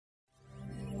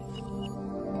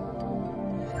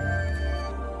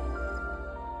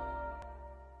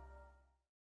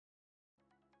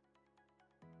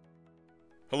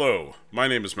Hello, my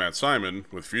name is Matt Simon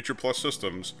with FuturePlus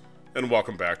Systems, and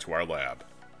welcome back to our lab.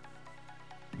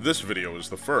 This video is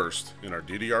the first in our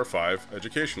DDR5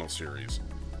 educational series,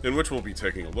 in which we'll be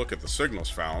taking a look at the signals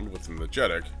found within the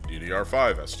JEDEC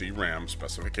DDR5 SDRAM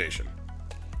specification.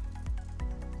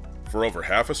 For over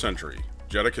half a century,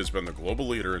 JEDEC has been the global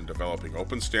leader in developing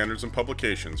open standards and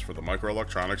publications for the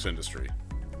microelectronics industry.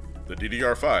 The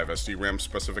DDR5 SDRAM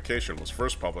specification was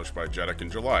first published by JEDEC in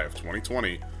July of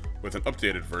 2020, with an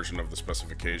updated version of the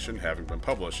specification having been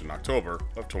published in October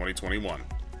of 2021.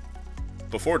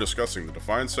 Before discussing the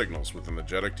defined signals within the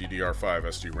JEDEC DDR5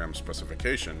 SDRAM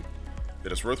specification,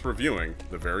 it is worth reviewing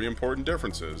the very important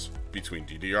differences between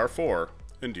DDR4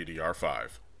 and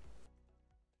DDR5.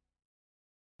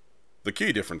 The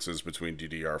key differences between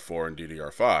DDR4 and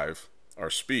DDR5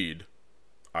 are speed,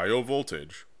 I/O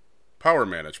voltage, power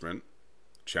management,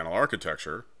 channel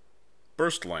architecture,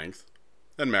 burst length,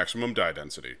 and maximum die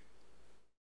density.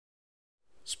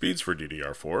 Speeds for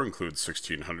DDR4 include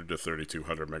 1600 to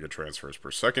 3200 megatransfers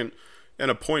per second and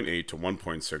a 0.8 to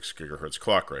 1.6 GHz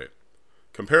clock rate.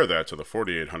 Compare that to the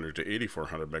 4800 to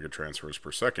 8400 megatransfers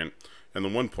per second and the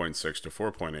 1.6 to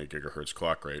 4.8 GHz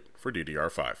clock rate for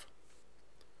DDR5.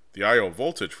 The I/O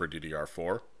voltage for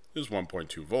DDR4 is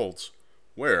 1.2 volts,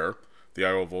 where the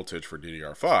I/O voltage for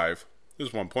DDR5 is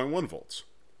 1.1 volts.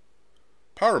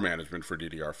 Power management for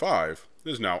DDR5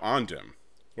 is now on DIMM,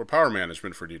 where power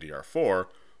management for DDR4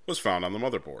 was found on the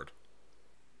motherboard.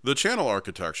 The channel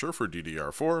architecture for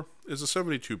DDR4 is a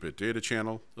 72-bit data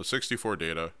channel, a 64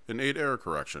 data, and 8 error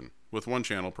correction, with 1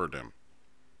 channel per DIMM.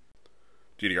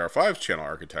 DDR5's channel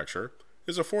architecture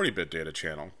is a 40-bit data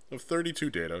channel of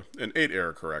 32 data and 8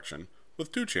 error correction,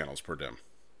 with 2 channels per DIMM.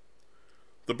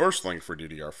 The burst length for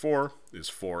DDR4 is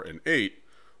 4 and 8,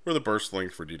 where the burst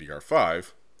length for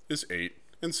DDR5 is 8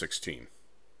 and 16.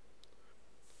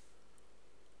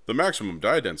 The maximum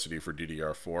die density for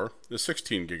DDR4 is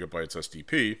 16 GB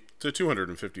SDP to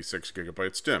 256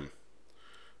 GB DIMM.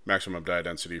 Maximum die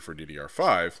density for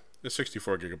DDR5 is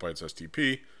 64 GB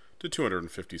SDP to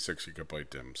 256 GB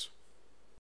DIMMs.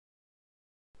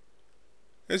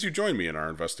 As you join me in our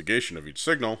investigation of each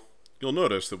signal, you'll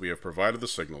notice that we have provided the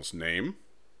signal's name,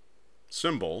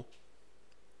 symbol,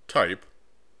 type,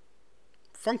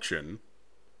 function,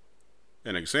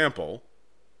 an example,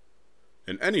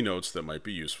 and any notes that might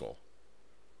be useful.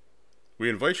 We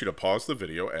invite you to pause the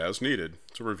video as needed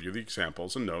to review the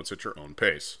examples and notes at your own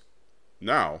pace.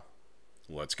 Now,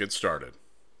 let's get started.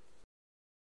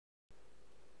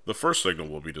 The first signal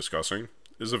we'll be discussing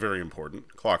is a very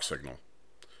important clock signal.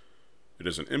 It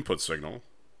is an input signal,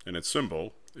 and its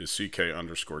symbol is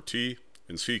CK_T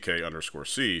and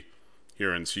CK_C,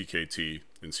 here in CKT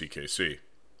and CKC.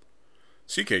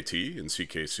 CKT and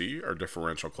CKC are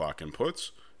differential clock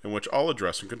inputs, in which all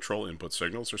address and control input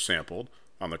signals are sampled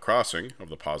on the crossing of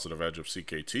the positive edge of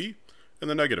CKT and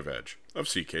the negative edge of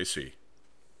CKC.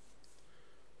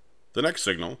 The next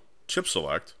signal, chip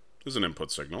select, is an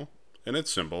input signal, and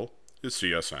its symbol is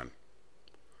CSN.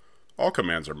 All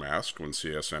commands are masked when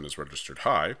CSN is registered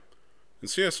high,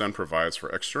 and CSN provides for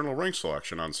external rank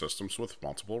selection on systems with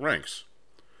multiple ranks.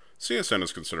 CSN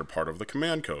is considered part of the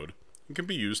command code and can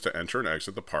be used to enter and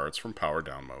exit the parts from power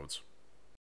down modes.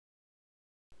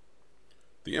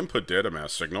 The input data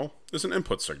mask signal is an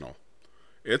input signal.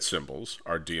 Its symbols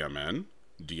are DMN,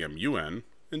 DMUN,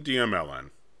 and DMLN.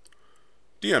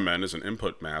 DMN is an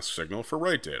input mask signal for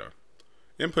write data.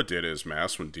 Input data is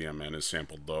masked when DMN is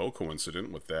sampled low,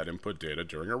 coincident with that input data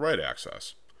during a write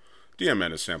access.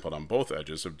 DMN is sampled on both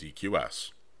edges of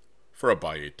DQS. For a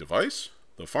by8 device,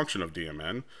 the function of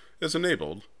DMN is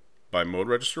enabled by Mode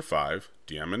Register 5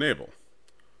 DM Enable.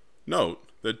 Note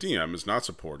that DM is not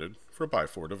supported for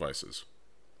by4 devices.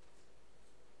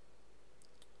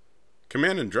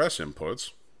 Command and address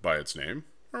inputs, by its name,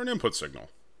 are an input signal,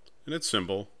 and its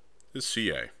symbol is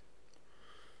CA.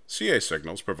 CA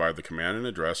signals provide the command and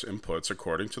address inputs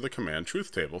according to the command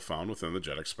truth table found within the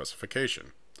JEDEC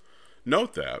specification.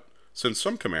 Note that, since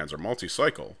some commands are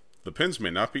multi-cycle, the pins may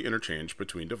not be interchanged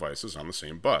between devices on the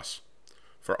same bus.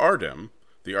 For RDIMM,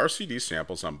 the RCD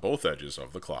samples on both edges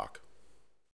of the clock.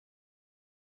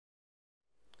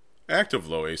 Active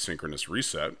low asynchronous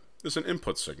reset is an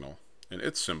input signal, and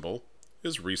its symbol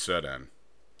is resetN.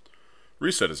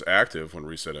 Reset is active when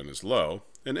resetN is low,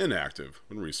 and inactive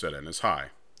when resetN is high.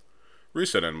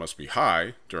 ResetN must be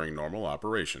high during normal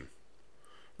operation.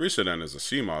 ResetN is a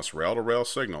CMOS rail-to-rail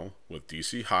signal with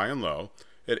DC high and low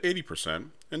at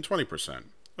 80% and 20%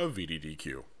 of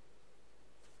VDDQ.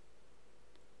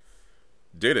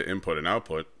 Data input and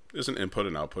output is an input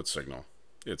and output signal.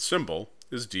 Its symbol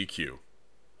is DQ.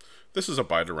 This is a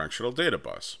bidirectional data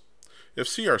bus. If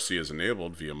CRC is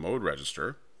enabled via mode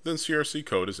register, then CRC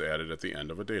code is added at the end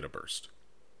of a data burst.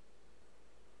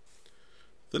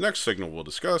 The next signal we'll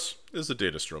discuss is the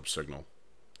data strobe signal.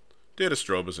 Data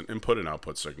strobe is an input and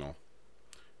output signal.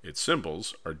 Its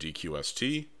symbols are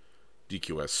DQST,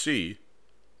 DQSC,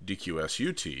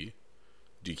 DQSUT,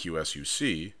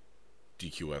 DQSUC,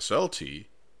 DQSLT,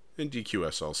 and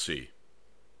DQSLC.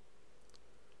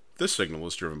 This signal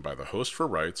is driven by the host for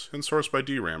writes and sourced by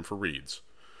DRAM for reads.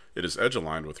 It is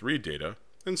edge-aligned with read data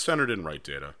and centered in write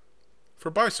data.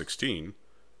 For by16,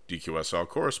 DQSL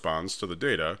corresponds to the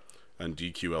data on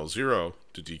DQL0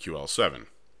 to DQL7.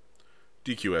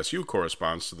 DQSU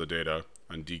corresponds to the data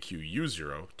on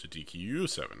DQU0 to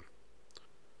DQU7.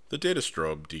 The data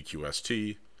strobe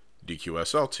DQST,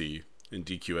 DQSLT, and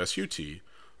DQSUT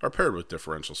are paired with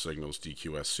differential signals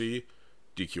DQSC,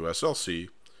 DQSLC,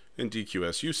 and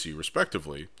DQSUC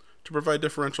respectively to provide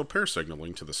differential pair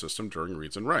signaling to the system during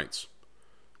reads and writes.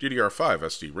 DDR5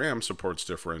 SDRAM supports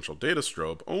differential data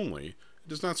strobe only, it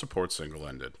does not support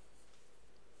single-ended.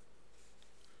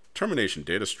 Termination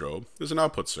data strobe is an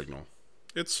output signal.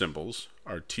 Its symbols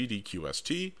are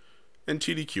TDQST and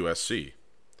TDQSC.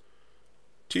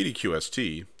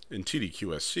 TDQST and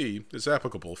TDQSC is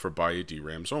applicable for by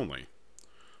DRAMs only.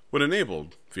 When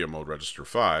enabled via mode register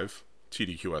 5,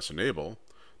 TDQS enable,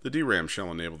 the DRAM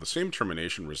shall enable the same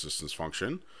termination resistance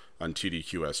function on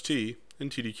TDQST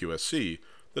and TDQSC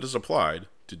that is applied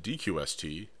to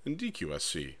DQST and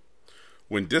DQSC.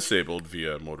 When disabled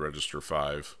via mode register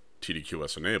 5,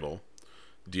 TDQS enable,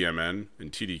 DMN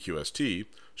and TDQST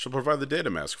shall provide the data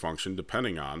mask function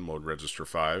depending on mode register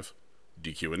 5,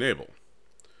 DQ enable.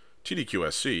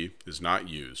 TDQSC is not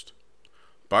used.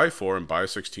 By4 and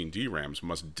by16 DRAMs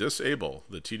must disable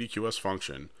the TDQS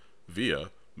function via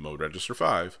mode register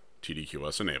 5,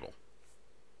 TDQS enable.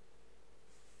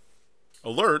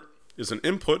 Alert is an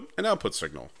input and output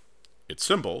signal. Its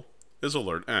symbol is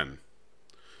alert N.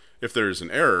 If there is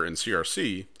an error in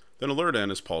CRC, then alert N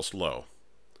is pulsed low.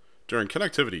 During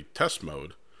connectivity test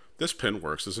mode, this pin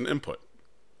works as an input.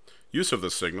 Use of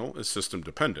this signal is system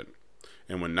dependent,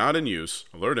 and when not in use,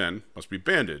 alert N must be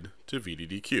banded to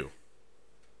VDDQ.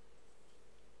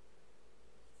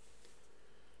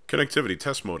 Connectivity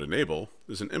test mode enable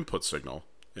is an input signal,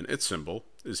 and its symbol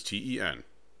is TEN.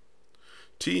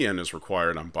 TEN is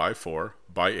required on by4,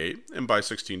 by8, and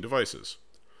by16 devices.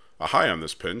 A high on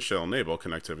this pin shall enable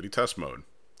connectivity test mode.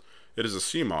 It is a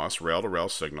CMOS rail-to-rail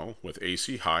signal with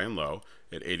AC high and low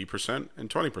at 80% and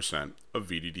 20% of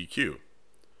VDDQ.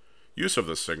 Use of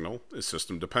this signal is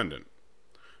system dependent.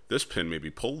 This pin may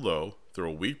be pulled low through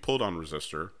a weak pull-down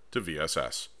resistor to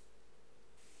VSS.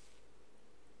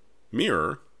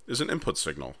 Mirror is an input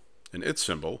signal, and its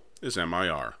symbol is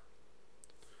MIR.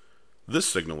 This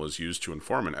signal is used to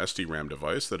inform an SDRAM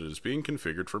device that it is being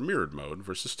configured for mirrored mode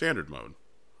versus standard mode.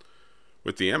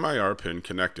 With the MIR pin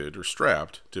connected or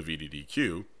strapped to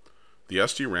VDDQ, the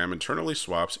SDRAM internally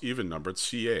swaps even-numbered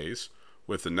CAs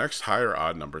with the next higher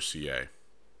odd number CA.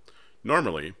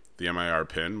 Normally, the MIR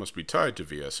pin must be tied to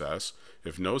VSS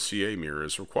if no CA mirror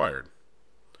is required.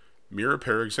 Mirror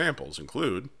pair examples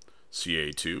include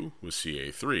CA2 with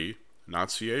CA3, not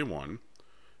CA1,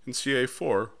 and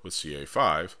CA4 with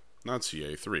CA5, not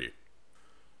CA3.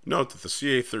 Note that the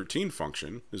CA13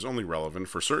 function is only relevant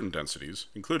for certain densities,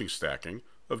 including stacking,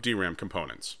 of DRAM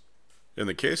components. In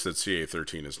the case that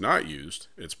CA13 is not used,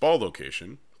 its ball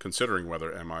location, considering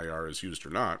whether MIR is used or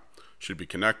not, should be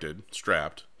connected,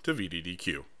 strapped, to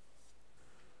VDDQ.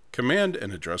 Command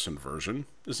and address inversion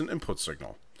is an input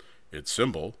signal. Its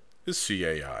symbol is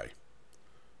CAI.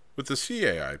 With the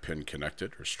CAI pin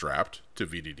connected or strapped to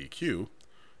VDDQ,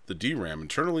 the DRAM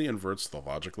internally inverts the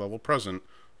logic level present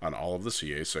on all of the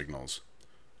CA signals.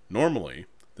 Normally,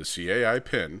 the CAI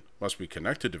pin must be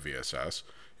connected to VSS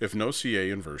if no CA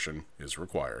inversion is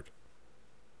required.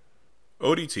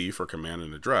 ODT for command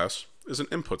and address is an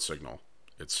input signal.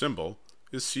 Its symbol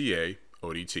is CA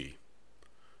ODT.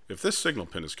 If this signal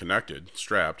pin is connected,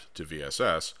 strapped, to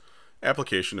VSS,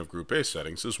 application of Group A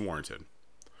settings is warranted.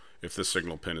 If this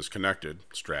signal pin is connected,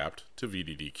 strapped, to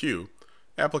VDDQ,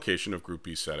 application of Group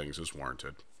B settings is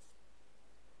warranted.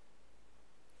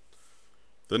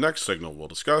 The next signal we'll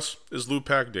discuss is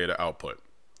Loopback Data Output.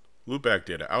 Loopback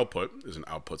Data Output is an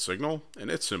output signal, and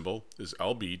its symbol is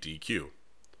LBDQ.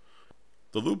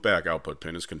 The Loopback Output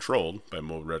pin is controlled by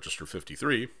Mode Register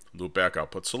 53, Loopback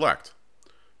Output Select.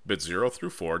 Bits 0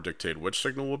 through 4 dictate which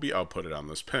signal will be outputted on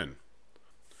this pin.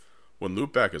 When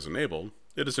Loopback is enabled,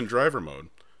 it is in driver mode,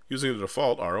 using the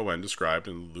default RON described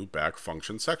in the Loopback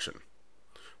function section.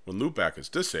 When Loopback is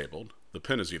disabled, the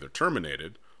pin is either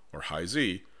terminated or high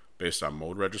Z based on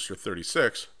Mode Register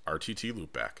 36 RTT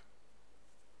Loopback.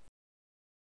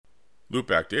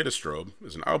 Loopback data strobe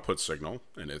is an output signal,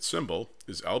 and its symbol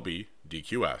is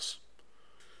LBDQS.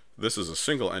 This is a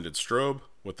single-ended strobe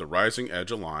with the rising edge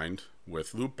aligned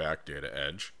with loopback data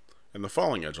edge, and the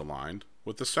falling edge aligned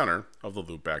with the center of the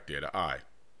loopback data eye.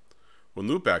 When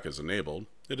loopback is enabled,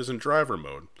 it is in driver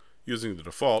mode, using the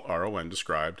default RON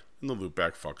described in the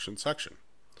loopback function section.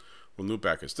 When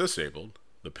loopback is disabled,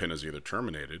 the pin is either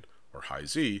terminated or high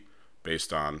Z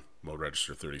based on mode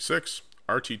register 36,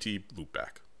 RTT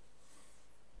loopback.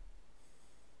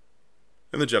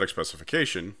 In the JEDEC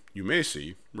specification, you may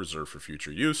see reserved for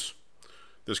future use.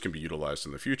 This can be utilized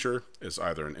in the future as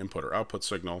either an input or output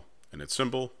signal, and its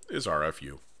symbol is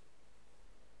RFU.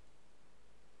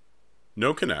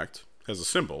 No connect has a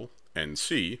symbol,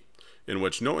 NC, in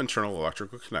which no internal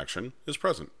electrical connection is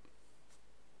present.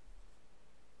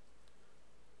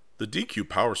 The DQ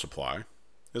power supply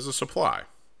is a supply.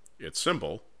 Its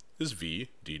symbol is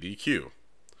VDDQ.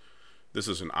 This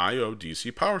is an I/O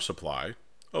DC power supply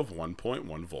of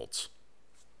 1.1 volts.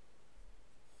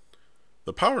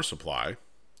 The power supply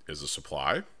is a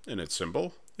supply, and its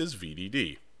symbol is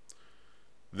VDD.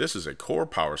 This is a core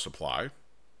power supply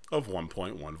of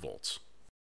 1.1 volts.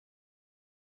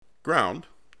 Ground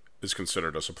is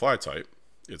considered a supply type.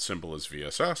 Its symbol is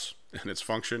VSS, and its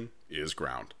function is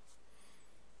ground.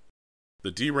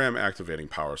 The DRAM activating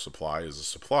power supply is a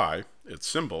supply. Its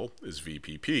symbol is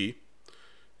VPP,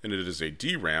 and it is a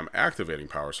DRAM activating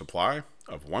power supply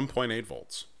of 1.8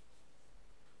 volts.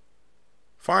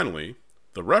 Finally,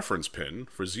 the reference pin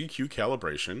for ZQ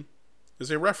calibration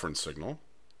is a reference signal.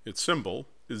 Its symbol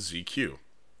is ZQ.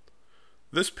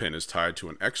 This pin is tied to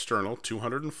an external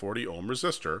 240 ohm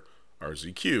resistor,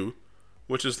 RZQ,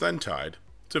 which is then tied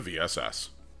to VSS.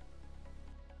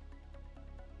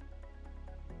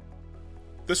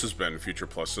 This has been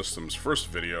FuturePlus Systems' first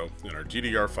video in our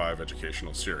DDR5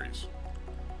 educational series.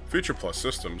 FuturePlus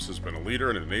Systems has been a leader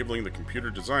in enabling the computer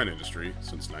design industry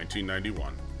since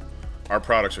 1991. Our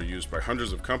products are used by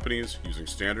hundreds of companies using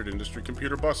standard industry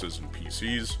computer buses in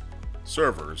PCs,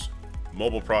 servers,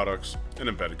 mobile products, and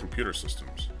embedded computer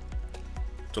systems.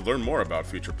 To learn more about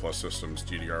FuturePlus Systems'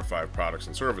 DDR5 products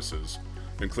and services,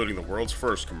 including the world's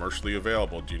first commercially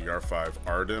available DDR5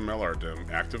 RDIMM/LRDIMM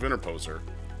active interposer,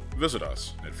 visit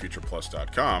us at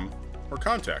futureplus.com or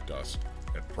contact us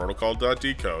at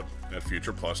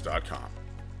protocol.decode@futureplus.com.